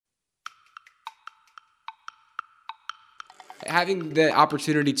Having the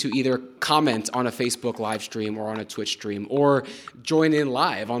opportunity to either comment on a Facebook live stream or on a Twitch stream, or join in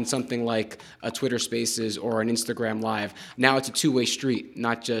live on something like a Twitter Spaces or an Instagram Live. Now it's a two-way street,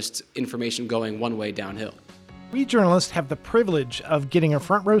 not just information going one way downhill. We journalists have the privilege of getting a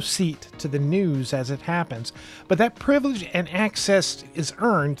front row seat to the news as it happens, but that privilege and access is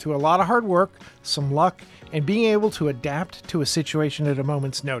earned through a lot of hard work, some luck, and being able to adapt to a situation at a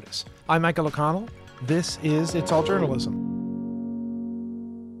moment's notice. I'm Michael O'Connell. This is It's All Journalism.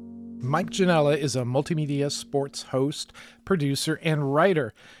 Mike Janela is a multimedia sports host, producer, and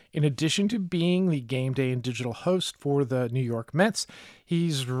writer. In addition to being the Gameday and digital host for the New York Mets,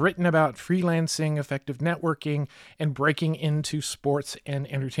 he's written about freelancing, effective networking, and breaking into sports and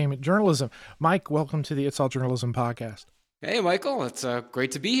entertainment journalism. Mike, welcome to the It's All Journalism podcast. Hey, Michael. It's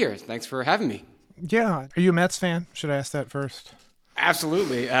great to be here. Thanks for having me. Yeah. Are you a Mets fan? Should I ask that first?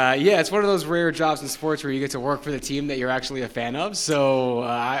 Absolutely. It's one of those rare jobs in sports where you get to work for the team that you're actually a fan of. So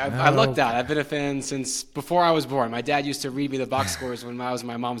I lucked out. I've been a fan since before I was born. My dad used to read me the box scores when I was in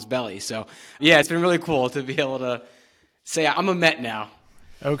my mom's belly. So, yeah, it's been really cool to be able to say I'm a Met now.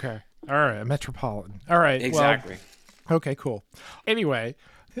 Okay. All right. A Metropolitan. All right. Exactly. Well, okay, cool. Anyway,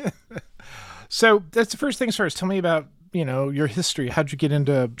 so that's the first things first. Tell me about, your history. How'd you get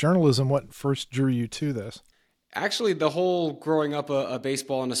into journalism? What first drew you to this? Actually, the whole growing up a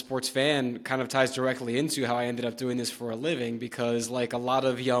baseball and a sports fan kind of ties directly into how I ended up doing this for a living, because like a lot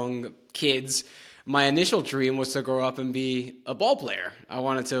of young kids, my initial dream was to grow up and be a ball player. I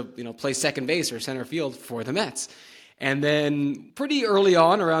wanted to, play second base or center field for the Mets. And then pretty early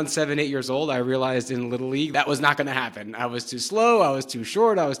on, around 7, 8 years old, I realized in Little League that was not going to happen. I was too slow, I was too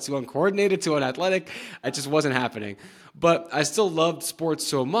short, I was too uncoordinated, too unathletic. It just wasn't happening. But I still loved sports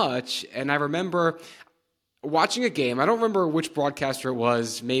so much, and I remember watching a game. I don't remember which broadcaster it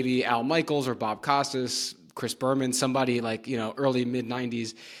was, maybe Al Michaels or Bob Costas, Chris Berman, somebody like, early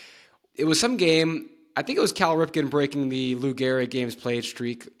mid-90s. It was some game, I think it was Cal Ripken breaking the Lou Gehrig games played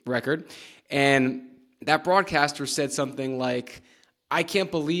streak record. And that broadcaster said something like, "I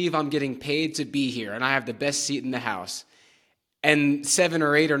can't believe I'm getting paid to be here and I have the best seat in the house." And 7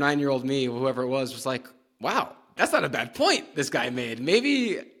 or 8 or 9-year-old me, whoever it was like, wow, that's not a bad point this guy made.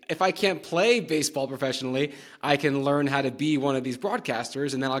 Maybe if I can't play baseball professionally, I can learn how to be one of these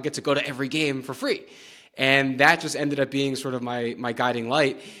broadcasters, and then I'll get to go to every game for free. And that just ended up being sort of my guiding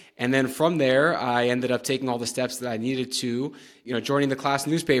light. And then from there, I ended up taking all the steps that I needed to, joining the class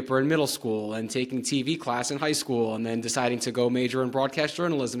newspaper in middle school and taking TV class in high school, and then deciding to go major in broadcast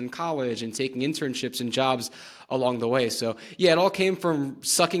journalism in college and taking internships and jobs along the way. So yeah, it all came from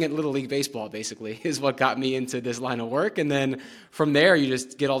sucking at Little League Baseball, basically, is what got me into this line of work. And then from there, you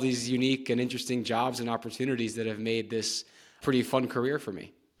just get all these unique and interesting jobs and opportunities that have made this pretty fun career for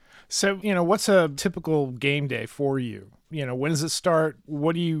me. So, what's a typical game day for you? When does it start?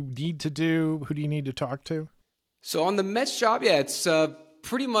 What do you need to do? Who do you need to talk to? So on the Mets job, it's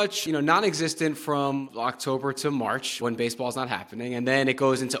pretty much, non-existent from October to March when baseball's not happening. And then it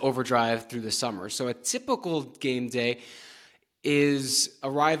goes into overdrive through the summer. So a typical game day is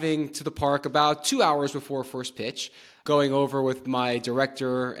arriving to the park about 2 hours before first pitch, going over with my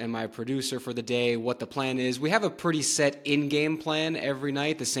director and my producer for the day what the plan is. We have a pretty set in-game plan every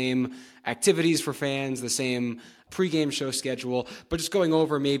night, the same activities for fans, the same pregame show schedule, but just going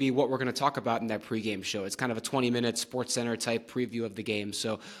over maybe what we're going to talk about in that pregame show. It's kind of a 20-minute Sports Center type preview of the game.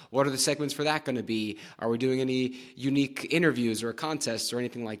 So what are the segments for that going to be? Are we doing any unique interviews or contests or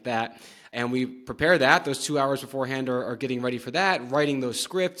anything like that? And we prepare that. Those 2 hours beforehand are getting ready for that, writing those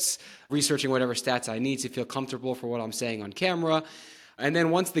scripts, researching whatever stats I need to feel comfortable for what I'm saying on camera. And then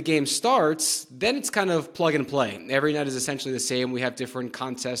once the game starts, then it's kind of plug and play. Every night is essentially the same. We have different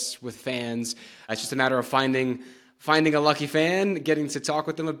contests with fans. It's just a matter of finding a lucky fan, getting to talk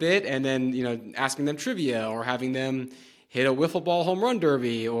with them a bit, and then, asking them trivia or having them hit a wiffle ball home run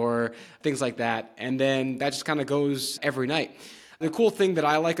derby or things like that. And then that just kind of goes every night. The cool thing that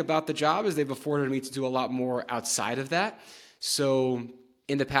I like about the job is they've afforded me to do a lot more outside of that. So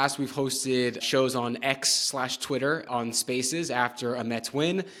in the past, we've hosted shows on X/Twitter on Spaces after a Mets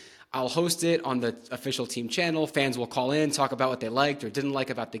win. I'll host it on the official team channel. Fans will call in, talk about what they liked or didn't like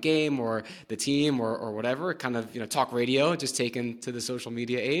about the game or the team or whatever, kind of, talk radio, just taken to the social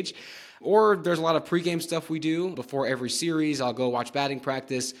media age. Or there's a lot of pregame stuff we do before every series. I'll go watch batting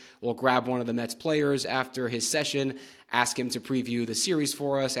practice. We'll grab one of the Mets players after his session, ask him to preview the series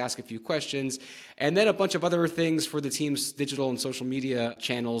for us, ask a few questions, and then a bunch of other things for the team's digital and social media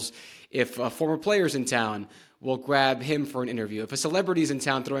channels. If a former player's in town, we'll grab him for an interview. If a celebrity's in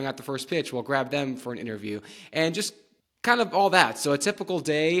town throwing out the first pitch, we'll grab them for an interview. And just Kind of all that. So a typical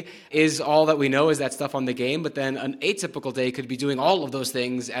day is all that we know is that stuff on the game, but then an atypical day could be doing all of those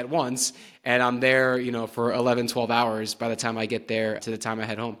things at once, and I'm there, for 11, 12 hours by the time I get there to the time I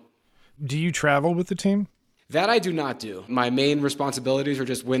head home. Do you travel with the team? That I do not do. My main responsibilities are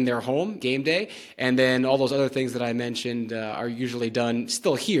just when they're home, game day, and then all those other things that I mentioned are usually done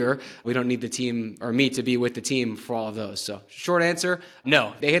still here. We don't need the team or me to be with the team for all of those. So short answer,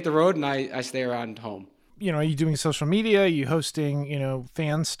 no. They hit the road and I stay around home. Are you doing social media? Are you hosting,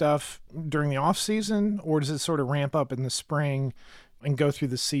 fan stuff during the off season, or does it sort of ramp up in the spring and go through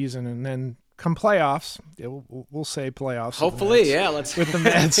the season, and then come playoffs, we'll say playoffs. Hopefully, yeah. Let's with the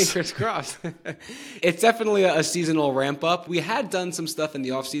Mets. Fingers crossed. It's definitely a seasonal ramp up. We had done some stuff in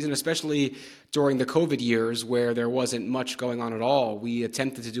the off season, especially during the COVID years where there wasn't much going on at all. We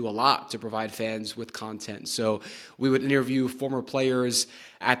attempted to do a lot to provide fans with content. So we would interview former players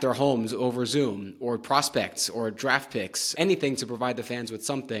at their homes over Zoom, or prospects or draft picks, anything to provide the fans with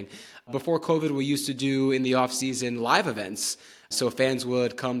something. Before COVID, we used to do in the off season live events. So fans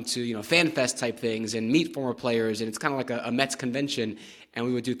would come to, fan fest type things and meet former players, and it's kind of like a Mets convention, and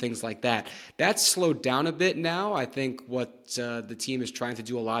we would do things like that. That's slowed down a bit now. I think what the team is trying to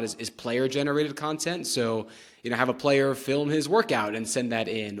do a lot is player-generated content. So, have a player film his workout and send that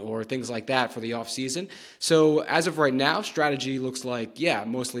in, or things like that for the off-season. So as of right now, strategy looks like,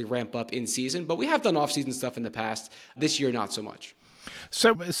 mostly ramp up in season, but we have done off-season stuff in the past. This year, not so much.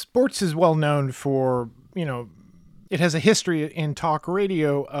 So sports is well known for, it has a history in talk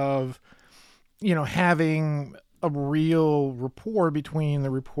radio of, having a real rapport between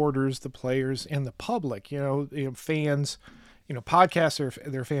the reporters, the players, and the public. Fans,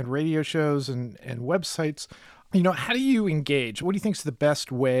 podcasts, their fan radio shows and websites. How do you engage? What do you think is the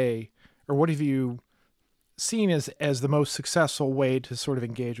best way, or what have you seen as the most successful way to sort of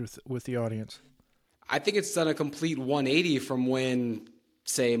engage with the audience? I think it's done a complete 180 from when,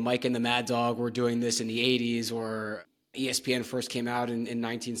 say, Mike and the Mad Dog were doing this in the 80s, or ESPN first came out in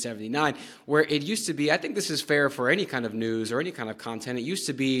 1979, where it used to be, I think this is fair for any kind of news or any kind of content, it used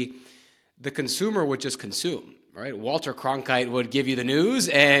to be the consumer would just consume, right? Walter Cronkite would give you the news,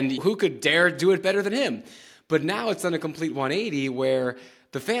 and who could dare do it better than him? But now it's done a complete 180 where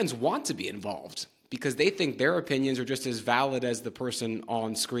the fans want to be involved, because they think their opinions are just as valid as the person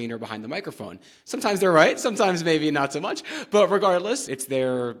on screen or behind the microphone. Sometimes they're right, sometimes maybe not so much, but regardless, it's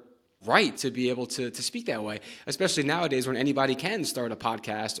their right to be able to speak that way, especially nowadays when anybody can start a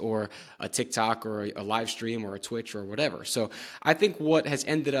podcast or a TikTok or a live stream or a Twitch or whatever. So I think what has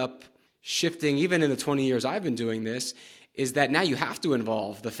ended up shifting, even in the 20 years I've been doing this, is that now you have to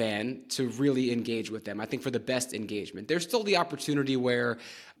involve the fan to really engage with them. I think for the best engagement. There's still the opportunity where,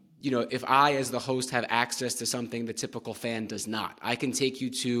 if I, as the host, have access to something the typical fan does not, I can take you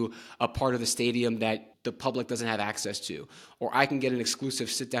to a part of the stadium that the public doesn't have access to, or I can get an exclusive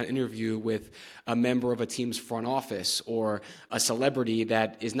sit-down interview with a member of a team's front office or a celebrity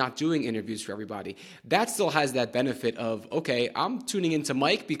that is not doing interviews for everybody. That still has that benefit of, okay, I'm tuning into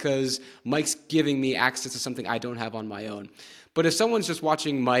Mike because Mike's giving me access to something I don't have on my own. But if someone's just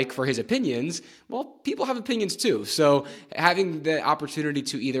watching Mike for his opinions, well, people have opinions too. So having the opportunity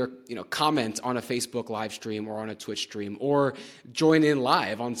to either, comment on a Facebook live stream or on a Twitch stream, or join in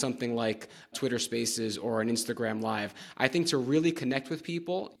live on something like Twitter Spaces or an Instagram Live, I think to really connect with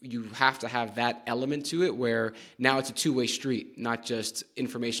people, you have to have that element to it where now it's a two-way street, not just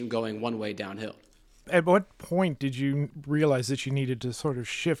information going one way downhill. At what point did you realize that you needed to sort of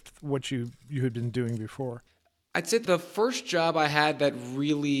shift what you had been doing before? I'd say the first job I had that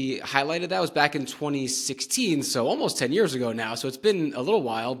really highlighted that was back in 2016, so almost 10 years ago now, so it's been a little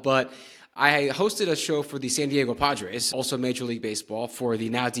while, but I hosted a show for the San Diego Padres, also Major League Baseball, for the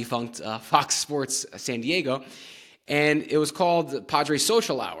now defunct Fox Sports San Diego, and it was called Padres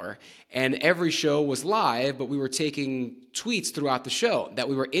Social Hour, and every show was live, but we were taking tweets throughout the show that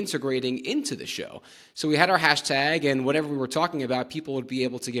we were integrating into the show. So we had our hashtag, and whatever we were talking about, people would be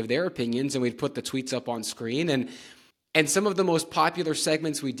able to give their opinions, and we'd put the tweets up on screen. And some of the most popular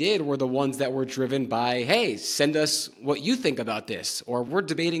segments we did were the ones that were driven by, hey, send us what you think about this, or we're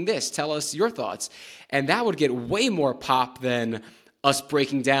debating this, tell us your thoughts. And that would get way more pop than us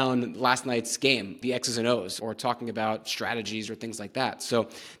breaking down last night's game, the X's and O's, or talking about strategies or things like that. So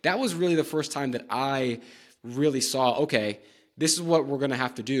that was really the first time that I really saw, okay, this is what we're going to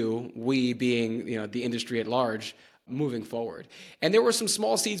have to do, we being, the industry at large, moving forward. And there were some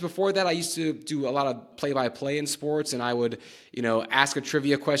small seeds before that. I used to do a lot of play-by-play in sports, and I would, ask a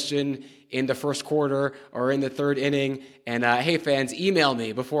trivia question in the first quarter or in the third inning, and hey, fans, email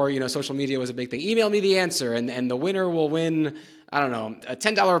me before, social media was a big thing. Email me the answer, and the winner will win I don't know, a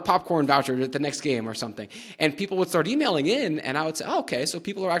 $10 popcorn voucher at the next game or something. And people would start emailing in, and I would say, oh, okay, so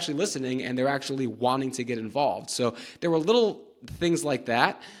people are actually listening and they're actually wanting to get involved. So there were little things like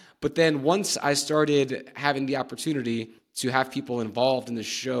that. But then once I started having the opportunity to have people involved in the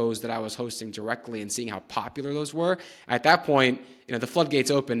shows that I was hosting directly and seeing how popular those were, at that point, the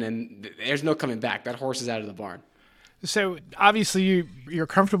floodgates open and there's no coming back. That horse is out of the barn. So obviously you're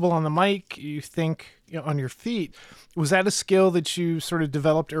comfortable on the mic, you think on your feet. Was that a skill that you sort of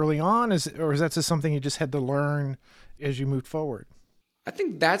developed early on, or is that just something you just had to learn as you moved forward? I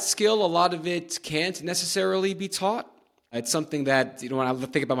think that skill, a lot of it can't necessarily be taught. It's something that, when I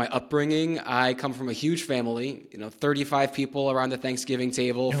think about my upbringing, I come from a huge family, 35 people around the Thanksgiving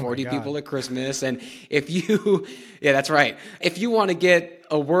table, 40 people at Christmas. And yeah, that's right. If you want to get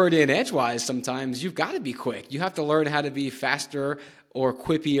a word in edgewise, sometimes you've got to be quick. You have to learn how to be faster or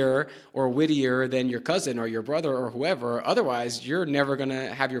quippier or wittier than your cousin or your brother or whoever. Otherwise, you're never going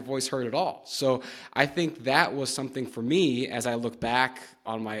to have your voice heard at all. So I think that was something for me, as I look back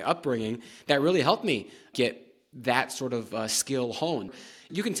on my upbringing, that really helped me get that sort of skill honed.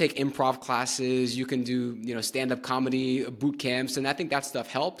 You can take improv classes, you can do, stand-up comedy boot camps, and I think that stuff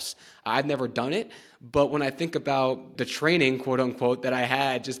helps. I've never done it, but when I think about the training, quote unquote, that I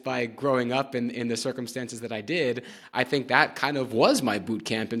had just by growing up in the circumstances that I did, I think that kind of was my boot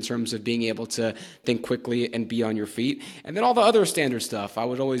camp in terms of being able to think quickly and be on your feet. And then all the other standard stuff. I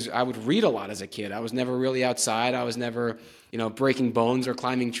would read a lot as a kid. I was never really outside. I was never breaking bones or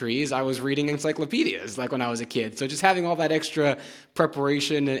climbing trees. I was reading encyclopedias like when I was a kid. So just having all that extra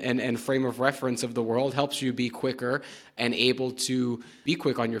preparation and frame of reference of the world helps you be quicker and able to be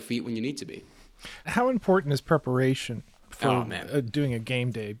quick on your feet when you need to be. How important is preparation for doing a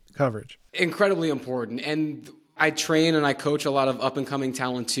game day coverage? Incredibly important. And I train and I coach a lot of up-and-coming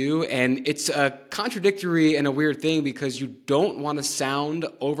talent too, and it's a contradictory and a weird thing because you don't want to sound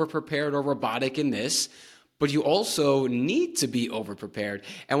over-prepared or robotic in this, but you also need to be over-prepared.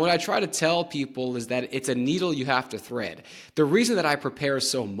 And what I try to tell people is that it's a needle you have to thread. The reason that I prepare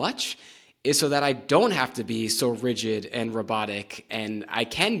so much is so that I don't have to be so rigid and robotic and I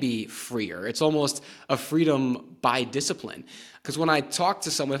can be freer. It's almost a freedom by discipline. Because when I talk to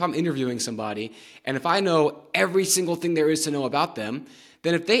someone, if I'm interviewing somebody, and if I know every single thing there is to know about them,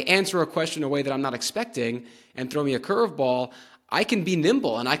 then if they answer a question in a way that I'm not expecting and throw me a curveball, I can be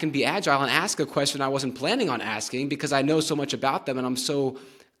nimble and I can be agile and ask a question I wasn't planning on asking because I know so much about them and I'm so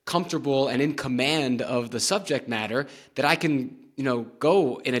comfortable and in command of the subject matter that I can,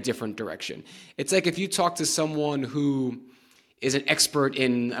 go in a different direction. It's like if you talk to someone who is an expert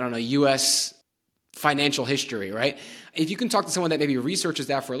in, U.S. financial history, right? If you can talk to someone that maybe researches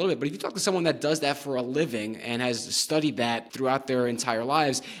that for a little bit, but if you talk to someone that does that for a living and has studied that throughout their entire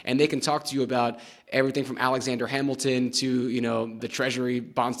lives, and they can talk to you about everything from Alexander Hamilton to, the Treasury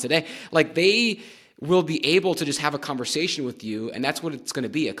bonds today, like they will be able to just have a conversation with you, and that's what it's going to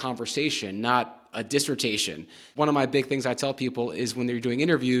be, a conversation, not a dissertation. One of my big things I tell people is when they're doing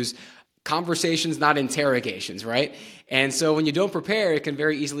interviews, conversations, not interrogations, right? And so when you don't prepare, it can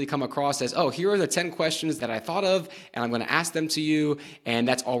very easily come across as, oh, here are the 10 questions that I thought of, and I'm going to ask them to you, and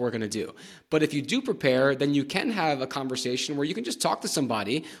that's all we're going to do. But if you do prepare, then you can have a conversation where you can just talk to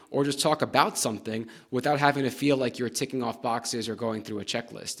somebody or just talk about something without having to feel like you're ticking off boxes or going through a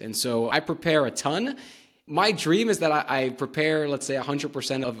checklist. And so I prepare a ton. My dream is that I prepare, let's say,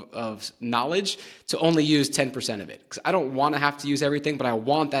 100% of knowledge to only use 10% of it. Because I don't want to have to use everything, but I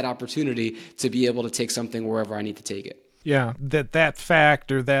want that opportunity to be able to take something wherever I need to take it. Yeah, that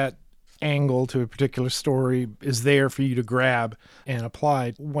fact or that angle to a particular story is there for you to grab and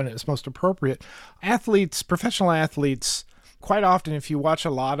apply when it's most appropriate. Athletes, professional athletes, quite often, if you watch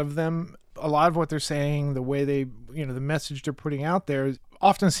a lot of them, a lot of what they're saying, the way they, the message they're putting out there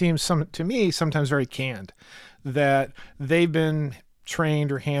often seems to me sometimes very canned, that they've been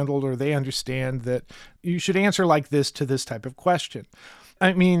trained or handled or they understand that you should answer like this to this type of question.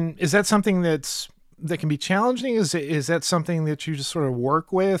 I mean, is that something that can be challenging? Is that something that you just sort of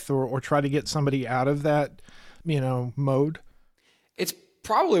work with or try to get somebody out of that, mode? It's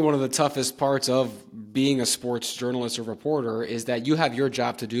probably one of the toughest parts of being a sports journalist or reporter is that you have your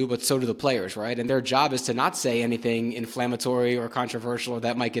job to do, but so do the players, right? And their job is to not say anything inflammatory or controversial or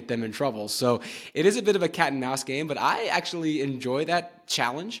that might get them in trouble. So it is a bit of a cat and mouse game, but I actually enjoy that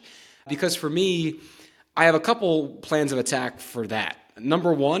challenge because for me, I have a couple plans of attack for that.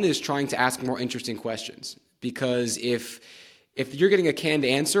 Number one is trying to ask more interesting questions because if you're getting a canned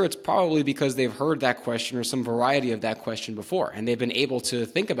answer, it's probably because they've heard that question or some variety of that question before, and they've been able to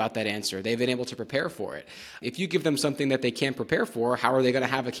think about that answer. They've been able to prepare for it. If you give them something that they can't prepare for, how are they going to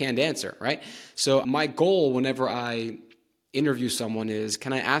have a canned answer, right? So my goal whenever I interview someone is,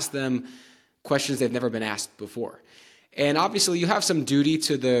 can I ask them questions they've never been asked before? And obviously you have some duty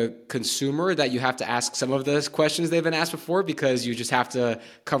to the consumer that you have to ask some of the questions they've been asked before, because you just have to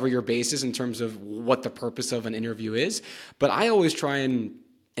cover your bases in terms of what the purpose of an interview is. But I always try and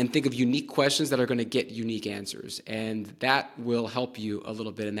think of unique questions that are going to get unique answers. And that will help you a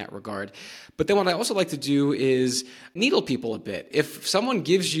little bit in that regard. But then what I also like to do is needle people a bit. If someone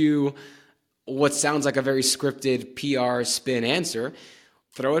gives you what sounds like a very scripted PR spin answer,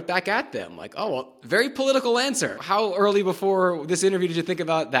 throw it back at them. Like, oh, well, very political answer. How early before this interview did you think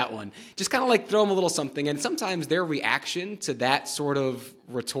about that one? Just kind of like throw them a little something. And sometimes their reaction to that sort of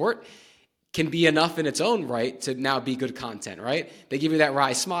retort can be enough in its own right to now be good content, right? They give you that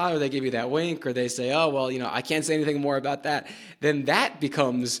wry smile, or they give you that wink, or they say, oh, well, I can't say anything more about that. Then that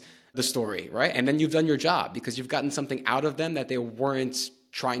becomes the story, right? And then you've done your job because you've gotten something out of them that they weren't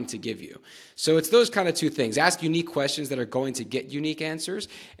trying to give you. So it's those kind of two things. Ask unique questions that are going to get unique answers.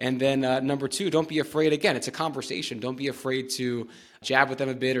 And then number two, don't be afraid. Again, it's a conversation. Don't be afraid to jab with them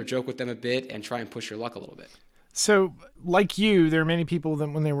a bit or joke with them a bit and try and push your luck a little bit. So like you, there are many people that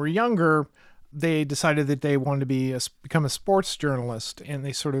when they were younger, they decided that they wanted to become a sports journalist, and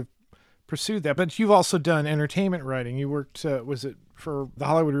they sort of pursued that. But you've also done entertainment writing. You worked, was it for the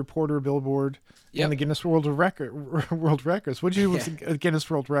Hollywood Reporter, Billboard, and the Guinness World Records? What did you do with Guinness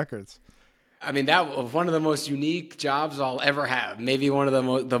World Records? I mean, that was one of the most unique jobs I'll ever have. Maybe one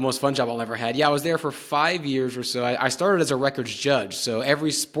of the most fun job I'll ever had. Yeah, I was there for 5 years or so. I started as a records judge. So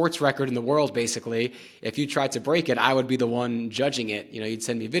every sports record in the world, basically, if you tried to break it, I would be the one judging it. You'd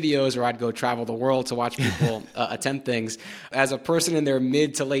send me videos, or I'd go travel the world to watch people attempt things. As a person in their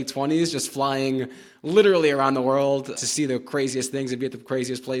mid to late 20s, just flying literally around the world to see the craziest things and be at the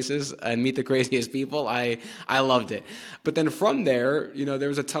craziest places and meet the craziest people, I loved it. But then from there, there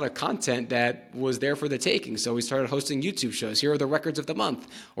was a ton of content that was there for the taking. So we started hosting YouTube shows. Here are the records of the month,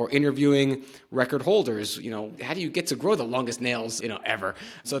 or interviewing record holders. How do you get to grow the longest nails, ever?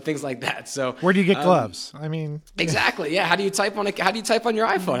 So things like that. So where do you get gloves? I mean, exactly. Yeah. How do you type on your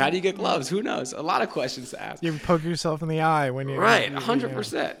iPhone? How do you get gloves? Who knows? A lot of questions to ask. You ever poke yourself in the eye when you right?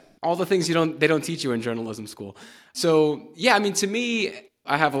 100%. All the things they don't teach you in journalism school. So yeah, I mean, to me,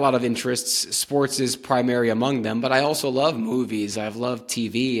 I have a lot of interests. Sports is primary among them, but I also love movies. I love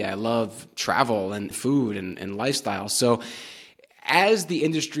TV. I love travel and food and lifestyle. So as the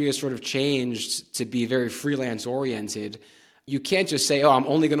industry has sort of changed to be very freelance oriented, you can't just say, oh, I'm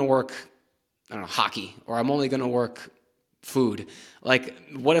only going to work, hockey, or I'm only going to work food. Like,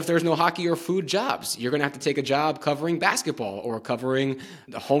 what if there's no hockey or food jobs? You're going to have to take a job covering basketball or covering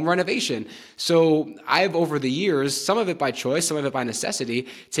the home renovation. So I've, over the years, some of it by choice, some of it by necessity,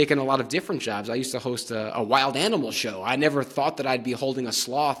 taken a lot of different jobs. I used to host a wild animal show. I never thought that I'd be holding a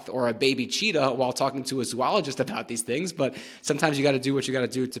sloth or a baby cheetah while talking to a zoologist about these things, but sometimes you got to do what you got to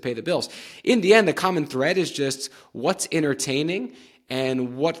do to pay the bills. In the end, the common thread is just what's entertaining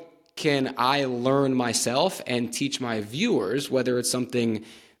and what can I learn myself and teach my viewers, whether it's something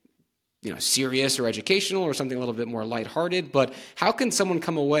serious or educational or something a little bit more lighthearted. But how can someone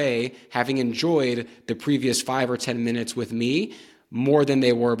come away having enjoyed the previous 5 or 10 minutes with me more than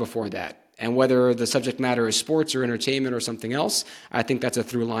they were before that? And whether the subject matter is sports or entertainment or something else, I think that's a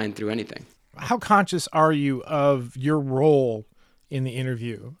through line through anything. How conscious are you of your role in the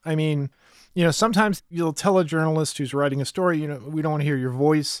interview? I mean, sometimes you'll tell a journalist who's writing a story, we don't want to hear your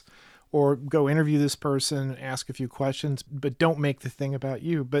voice, or go interview this person, ask a few questions, but don't make the thing about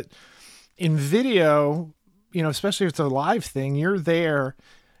you. But in video, especially if it's a live thing, you're there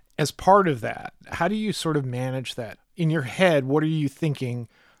as part of that. How do you sort of manage that? In your head, what are you thinking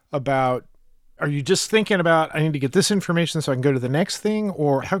about? Are you just thinking about, I need to get this information so I can go to the next thing?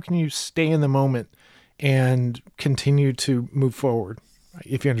 Or how can you stay in the moment and continue to move forward,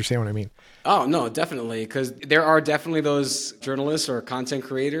 if you understand what I mean? Oh, no, definitely. Because there are definitely those journalists or content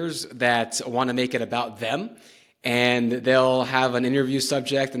creators that want to make it about them. And they'll have an interview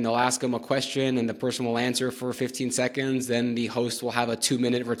subject and they'll ask them a question and the person will answer for 15 seconds. Then the host will have a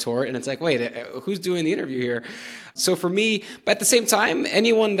 2-minute retort. And it's like, wait, who's doing the interview here? So for me, but at the same time,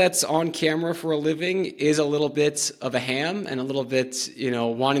 anyone that's on camera for a living is a little bit of a ham and a little bit,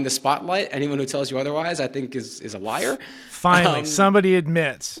 wanting the spotlight. Anyone who tells you otherwise, I think is a liar. Finally, somebody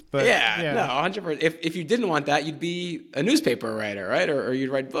admits. But yeah, no, 100%. If you didn't want that, you'd be a newspaper writer, right? Or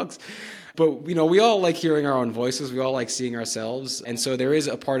you'd write books. But, we all like hearing our own voices. We all like seeing ourselves. And so there is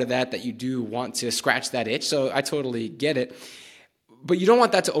a part of that you do want to scratch that itch. So I totally get it. But you don't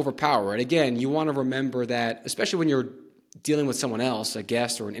want that to overpower it. Again, you want to remember that, especially when you're dealing with someone else, a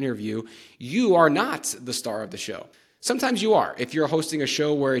guest or an interview, you are not the star of the show. Sometimes you are. If you're hosting a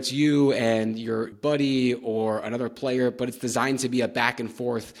show where it's you and your buddy or another player, but it's designed to be a back and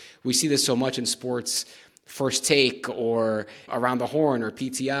forth. We see this so much in sports, First Take or Around the Horn or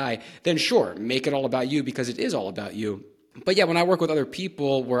PTI, then sure, make it all about you because it is all about you. But yeah, when I work with other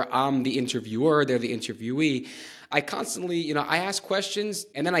people where I'm the interviewer, they're the interviewee, I constantly, I ask questions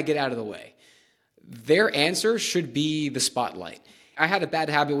and then I get out of the way. Their answer should be the spotlight. I had a bad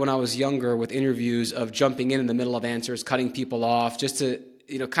habit when I was younger with interviews of jumping in the middle of answers, cutting people off just to,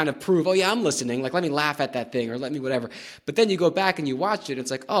 kind of prove, oh yeah, I'm listening. Like, let me laugh at that thing or let me whatever. But then you go back and you watch it. It's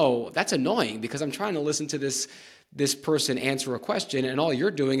like, oh, that's annoying because I'm trying to listen to this person answer a question and all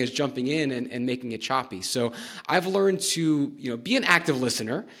you're doing is jumping in and making it choppy. So I've learned to, be an active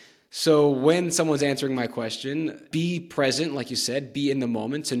listener. So when someone's answering my question, be present, like you said, be in the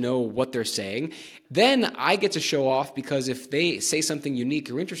moment to know what they're saying. Then I get to show off because if they say something unique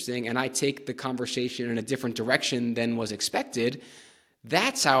or interesting and I take the conversation in a different direction than was expected,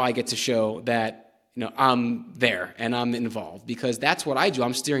 that's how I get to show that I'm there and I'm involved because that's what I do.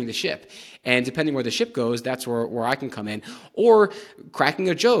 I'm steering the ship. And depending where the ship goes, that's where I can come in. Or cracking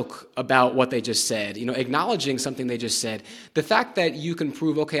a joke about what they just said, acknowledging something they just said. The fact that you can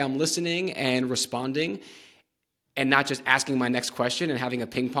prove, okay, I'm listening and responding and not just asking my next question and having a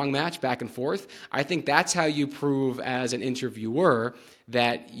ping pong match back and forth, I think that's how you prove as an interviewer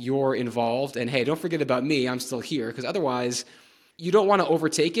that you're involved. And hey, don't forget about me. I'm still here because otherwise you don't want to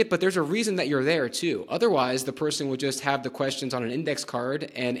overtake it, but there's a reason that you're there too. Otherwise, the person would just have the questions on an index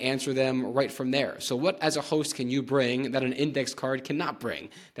card and answer them right from there. So what, as a host, can you bring that an index card cannot bring?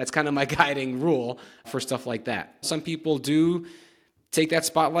 That's kind of my guiding rule for stuff like that. Some people do take that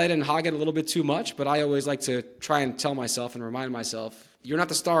spotlight and hog it a little bit too much, but I always like to try and tell myself and remind myself, you're not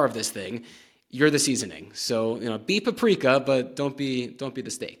the star of this thing. You're the seasoning. So, be paprika, but don't be the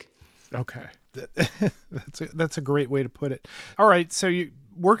steak. Okay. That's a great way to put it. All right. So you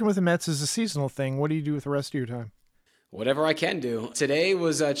working with the Mets is a seasonal thing. What do you do with the rest of your time? Whatever I can do. Today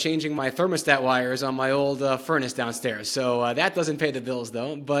was changing my thermostat wires on my old furnace downstairs. So that doesn't pay the bills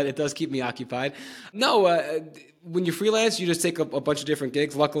though, but it does keep me occupied. No, when you freelance, you just take a bunch of different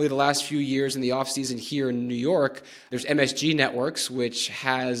gigs. Luckily, the last few years in the off season here in New York, there's MSG Networks, which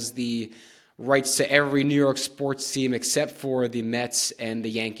has the rights to every New York sports team except for the Mets and the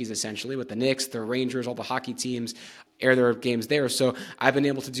Yankees, essentially, with the Knicks, the Rangers, all the hockey teams air their games there. So I've been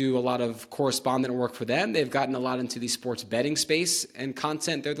able to do a lot of correspondent work for them. They've gotten a lot into the sports betting space and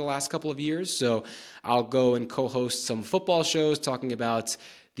content there the last couple of years. So I'll go and co-host some football shows talking about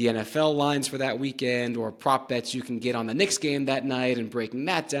the NFL lines for that weekend or prop bets you can get on the Knicks game that night and breaking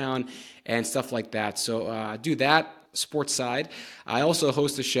that down and stuff like that. So I do that. Sports side. I also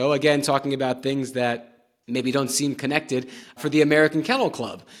host a show, again, talking about things that maybe don't seem connected for the American Kennel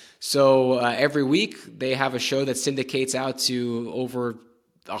Club. So every week they have a show that syndicates out to over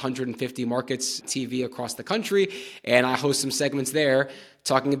 150 markets TV across the country, and I host some segments there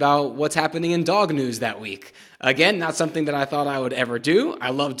talking about what's happening in dog news that week. Again, not something that I thought I would ever do.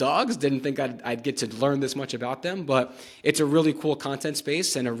 I love dogs, didn't think I'd get to learn this much about them, but it's a really cool content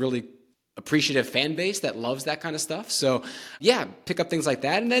space and a really appreciative fan base that loves that kind of stuff. So yeah, pick up things like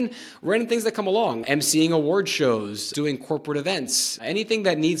that. And then random things that come along, emceeing award shows, doing corporate events, anything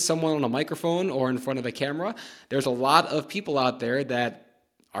that needs someone on a microphone or in front of a camera. There's a lot of people out there that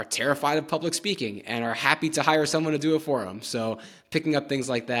are terrified of public speaking and are happy to hire someone to do it for them. So picking up things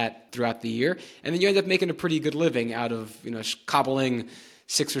like that throughout the year. And then you end up making a pretty good living out of, cobbling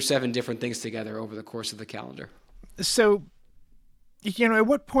 6 or 7 different things together over the course of the calendar. So, at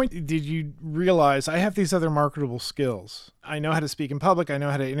what point did you realize I have these other marketable skills? I know how to speak in public. I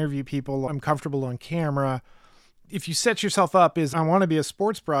know how to interview people. I'm comfortable on camera. If you set yourself up as I want to be a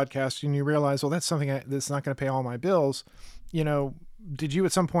sports broadcaster and you realize, well, that's something that's not going to pay all my bills. Did you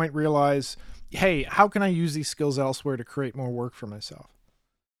at some point realize, hey, how can I use these skills elsewhere to create more work for myself?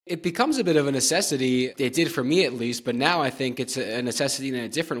 It becomes a bit of a necessity. It did for me at least, but now I think it's a necessity in a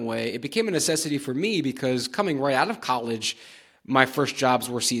different way. It became a necessity for me because coming right out of college, my first jobs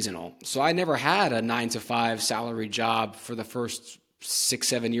were seasonal. So I never had a 9-to-5 salary job for the first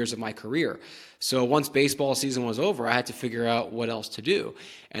 6-7 years of my career. So once baseball season was over, I had to figure out what else to do.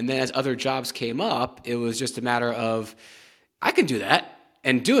 And then as other jobs came up, it was just a matter of, I can do that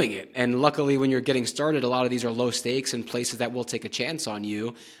and doing it. And luckily when you're getting started, a lot of these are low stakes and places that will take a chance on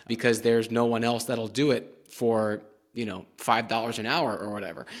you because there's no one else that'll do it for $5 an hour or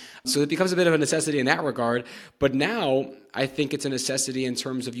whatever. So it becomes a bit of a necessity in that regard. But now I think it's a necessity in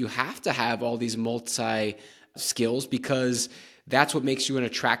terms of you have to have all these multi skills because that's what makes you an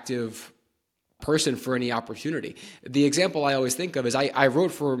attractive person for any opportunity. The example I always think of is I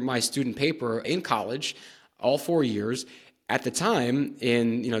wrote for my student paper in college all 4 years. At the time,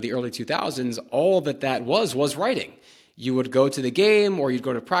 in the early 2000s, all that was writing. You would go to the game or you'd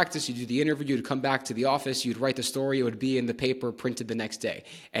go to practice, you'd do the interview, you'd come back to the office, you'd write the story, it would be in the paper, printed the next day.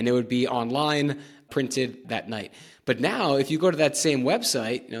 And it would be online, printed that night. But now, if you go to that same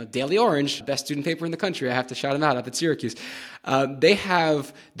website, Daily Orange, best student paper in the country, I have to shout them out up at Syracuse, they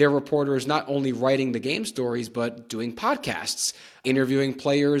have their reporters not only writing the game stories, but doing podcasts, interviewing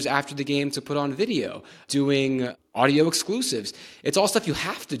players after the game to put on video, doing audio exclusives. It's all stuff you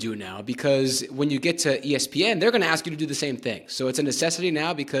have to do now because when you get to ESPN, they're going to ask you to do the same thing. So it's a necessity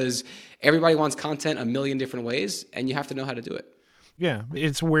now because everybody wants content a million different ways, and you have to know how to do it. Yeah,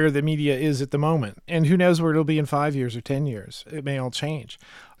 it's where the media is at the moment. And who knows where it'll be in 5 years or 10 years. It may all change.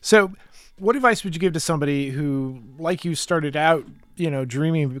 So what advice would you give to somebody who, like you, started out,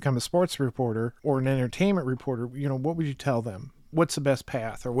 dreaming to become a sports reporter or an entertainment reporter? What would you tell them? What's the best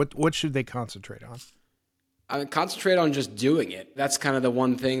path, or what should they concentrate on? I mean, concentrate on just doing it. That's kind of the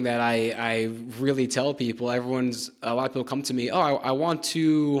one thing that I really tell people. A lot of people come to me, I want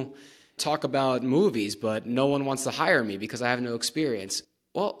to talk about movies, but no one wants to hire me because I have no experience.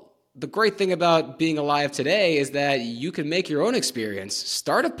 Well, the great thing about being alive today is that you can make your own experience.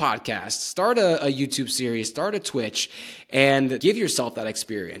 Start a podcast, start a YouTube series, start a Twitch, and give yourself that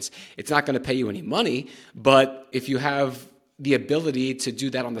experience. It's not going to pay you any money, but if you have the ability to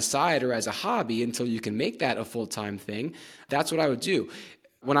do that on the side or as a hobby until you can make that a full-time thing, that's what I would do.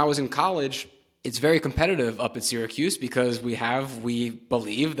 When I was in college, it's very competitive up at Syracuse because we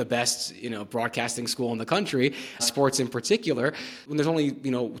believe, the best, broadcasting school in the country, sports in particular. When there's only,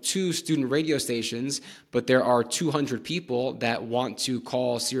 2 student radio stations, but there are 200 people that want to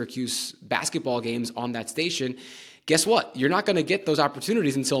call Syracuse basketball games on that station, guess what? You're not going to get those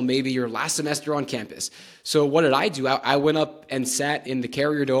opportunities until maybe your last semester on campus. So what did I do? I went up and sat in the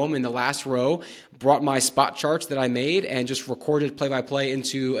Carrier Dome in the last row, brought my spot charts that I made, and just recorded play-by-play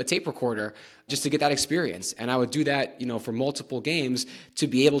into a tape recorder just to get that experience. And I would do that, for multiple games to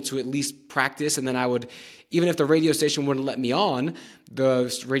be able to at least practice. And then I would, even if the radio station wouldn't let me on,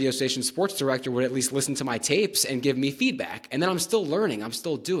 the radio station sports director would at least listen to my tapes and give me feedback. And then I'm still learning, I'm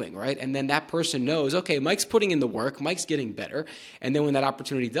still doing, right? And then that person knows, okay, Mike's putting in the work, Mike's getting better. And then when that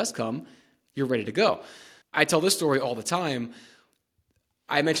opportunity does come, you're ready to go. I tell this story all the time.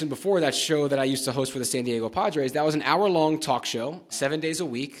 I mentioned before that show that I used to host for the San Diego Padres. That was an hour-long talk show, 7 days a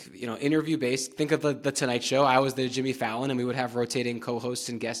week, interview-based. Think of the Tonight Show. I was the Jimmy Fallon, and we would have rotating co-hosts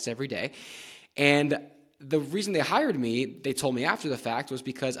and guests every day. And the reason they hired me, they told me after the fact, was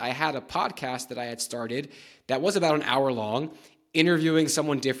because I had a podcast that I had started that was about an hour long, interviewing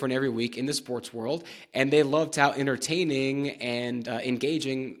someone different every week in the sports world, and they loved how entertaining and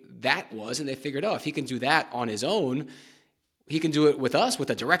engaging that was, and they figured, if he can do that on his own, he can do it with us, with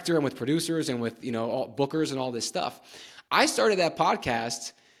a director and with producers and with, all bookers and all this stuff. I started that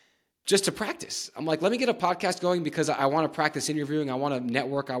podcast just to practice. I'm like, let me get a podcast going because I want to practice interviewing. I want to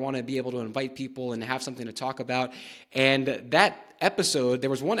network. I want to be able to invite people and have something to talk about. And that episode, there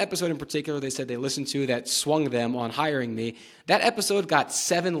was one episode in particular they said they listened to that swung them on hiring me. That episode got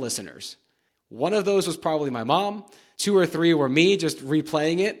 7 listeners. One of those was probably my mom. 2 or 3 were me just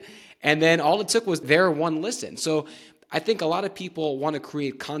replaying it. And then all it took was their one listen. So I think a lot of people want to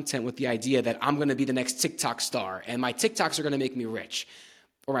create content with the idea that I'm going to be the next TikTok star and my TikToks are going to make me rich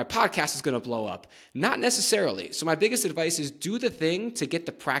or my podcast is going to blow up. Not necessarily. So my biggest advice is do the thing to get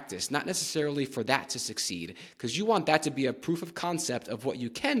the practice, not necessarily for that to succeed, because you want that to be a proof of concept of what you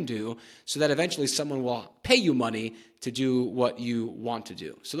can do so that eventually someone will pay you money to do what you want to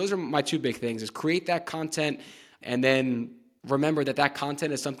do. So those are my 2 big things: is create that content and then remember that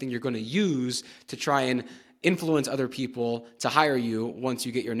content is something you're going to use to try and influence other people to hire you once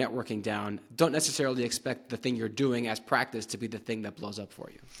you get your networking down. Don't necessarily expect the thing you're doing as practice to be the thing that blows up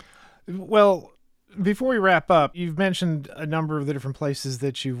for you. Well, before we wrap up, you've mentioned a number of the different places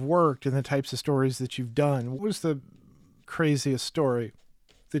that you've worked and the types of stories that you've done. What was the craziest story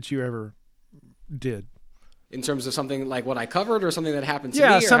that you ever did? In terms of something like what I covered or something that happened to me?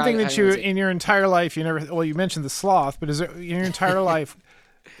 Yeah, something that you, in your entire life, you mentioned the sloth, but is there, in your entire life,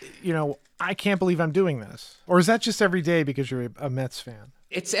 I can't believe I'm doing this? Or is that just every day because you're a Mets fan?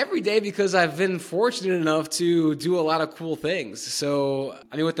 It's every day because I've been fortunate enough to do a lot of cool things. So,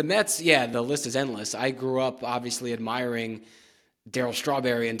 with the Mets, the list is endless. I grew up obviously admiring Darryl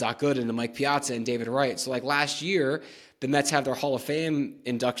Strawberry and Doc Gooden and Mike Piazza and David Wright. So like last year, the Mets have their Hall of Fame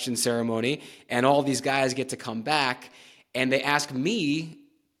induction ceremony and all these guys get to come back and they ask me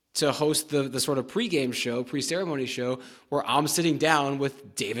to host the sort of pregame show, pre-ceremony show, where I'm sitting down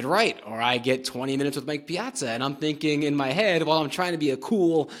with David Wright, or I get 20 minutes with Mike Piazza, and I'm thinking in my head, while I'm trying to be a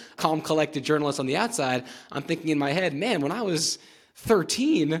cool, calm, collected journalist on the outside, I'm thinking in my head, man, when I was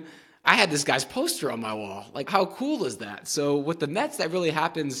 13, I had this guy's poster on my wall. Like, how cool is that? So with the Mets, that really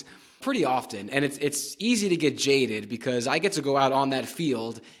happens pretty often, and it's easy to get jaded because I get to go out on that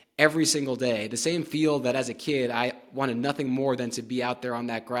field every single day, the same field that as a kid I wanted nothing more than to be out there on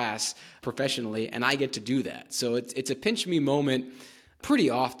that grass professionally, and I get to do that. So it's a pinch me moment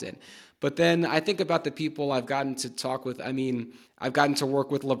pretty often. But then I think about the people I've gotten to talk with. I mean, I've gotten to work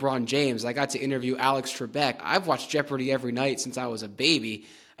with LeBron James. I got to interview Alex Trebek. I've watched Jeopardy every night since I was a baby.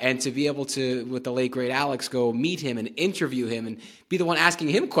 And to be able to, with the late, great Alex, go meet him and interview him and be the one asking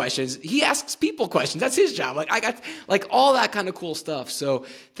him questions. He asks people questions. That's his job. Like, I got like all that kind of cool stuff. So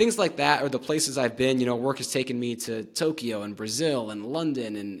things like that are the places I've been. You know, work has taken me to Tokyo and Brazil and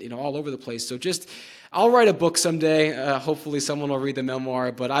London and, you know, all over the place. So just, I'll write a book someday. Hopefully someone will read the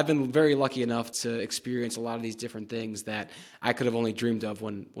memoir. But I've been very lucky enough to experience a lot of these different things that I could have only dreamed of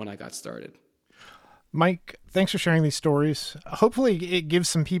when I got started. Mike, thanks for sharing these stories. Hopefully it gives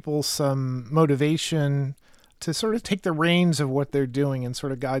some people some motivation to sort of take the reins of what they're doing and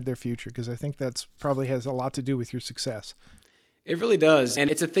sort of guide their future, because I think that's probably has a lot to do with your success. It really does. And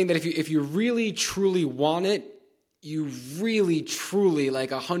it's a thing that if you really, truly want it, you really, truly,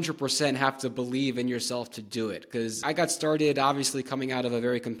 like 100% have to believe in yourself to do it. Because I got started, obviously, coming out of a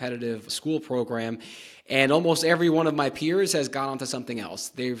very competitive school program, and almost every one of my peers has gone on to something else.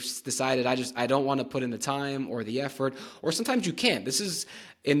 They've decided, I don't want to put in the time or the effort, or sometimes you can't. This is,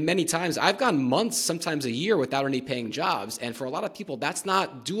 in many times, I've gone months, sometimes a year without any paying jobs. And for a lot of people, that's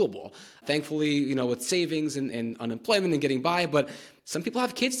not doable. Thankfully, you know, with savings and unemployment and getting by, but some people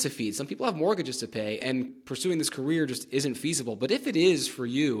have kids to feed. Some people have mortgages to pay, and pursuing this career just isn't feasible. But if it is for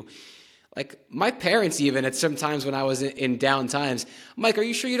you, like my parents, even at some times when I was in down times, Mike, are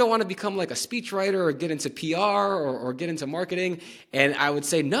you sure you don't want to become like a speechwriter or get into PR or get into marketing? And I would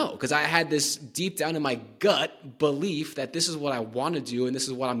say no, because I had this deep down in my gut belief that this is what I want to do and this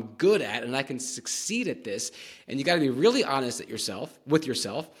is what I'm good at and I can succeed at this. And you got to be really honest with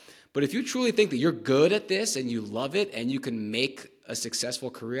yourself. But if you truly think that you're good at this and you love it and you can make a successful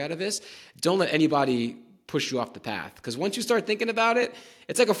career out of this, don't let anybody push you off the path. Because once you start thinking about it,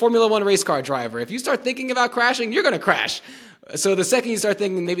 it's like a Formula One race car driver. If you start thinking about crashing, you're going to crash. So the second you start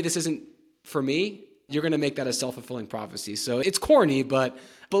thinking, maybe this isn't for me, you're going to make that a self-fulfilling prophecy. So it's corny, but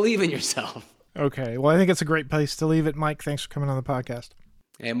believe in yourself. Okay. Well, I think it's a great place to leave it. Mike, thanks for coming on the podcast.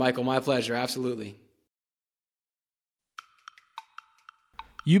 Hey, Michael, my pleasure. Absolutely.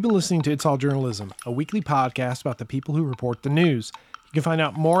 You've been listening to It's All Journalism, a weekly podcast about the people who report the news. You can find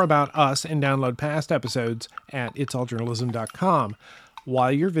out more about us and download past episodes at itsalljournalism.com.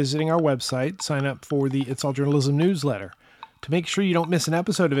 While you're visiting our website, sign up for the It's All Journalism newsletter. To make sure you don't miss an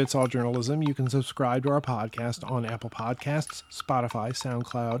episode of It's All Journalism, you can subscribe to our podcast on Apple Podcasts, Spotify,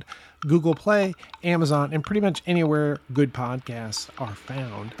 SoundCloud, Google Play, Amazon, and pretty much anywhere good podcasts are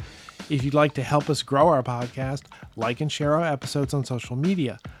found. If you'd like to help us grow our podcast, like and share our episodes on social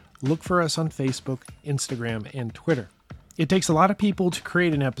media. Look for us on Facebook, Instagram, and Twitter. It takes a lot of people to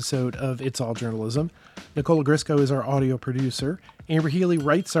create an episode of It's All Journalism. Nicola Grisco is our audio producer. Amber Healy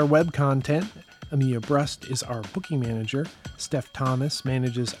writes our web content. Amelia Brust is our booking manager. Steph Thomas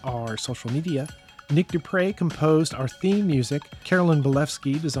manages our social media. Nick Dupre composed our theme music. Carolyn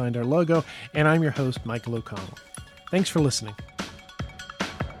Belewski designed our logo. And I'm your host, Michael O'Connell. Thanks for listening.